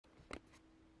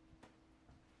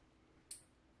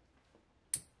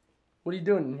What are you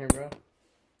doing in here, bro?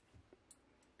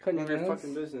 Cutting None your of your nails?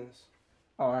 fucking business.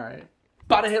 Oh, alright.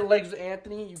 About to hit legs with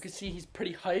Anthony. You can see he's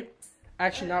pretty hype.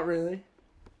 Actually, not really.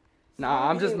 Nah,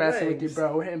 I'm just messing with you,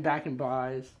 bro. We're hitting back and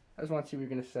buys. I just want to see what you're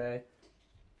going to say.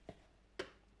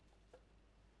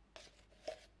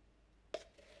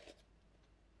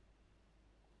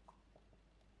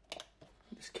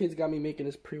 This kid's got me making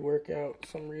this pre-workout for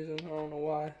some reason. I don't know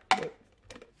why. But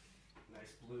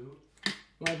Nice blue. you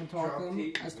want to talk to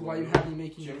him as to blue. why you have me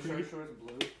making Gym your pre? shorts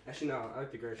blue. Actually, no. I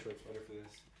like the gray shorts better for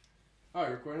this. Oh,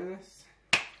 you're recording this?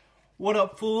 What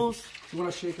up, fools? You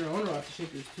want to shake your own or I have to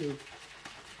shake yours too?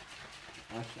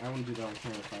 Actually, I want to do that on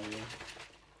camera, probably.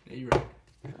 Yeah, you're right.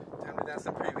 Time to dance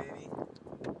the pre, baby.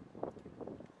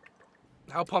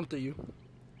 How pumped are you?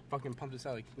 Fucking pumped this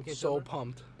out. Like, So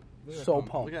pumped. So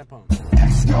pumped. Look at that pump.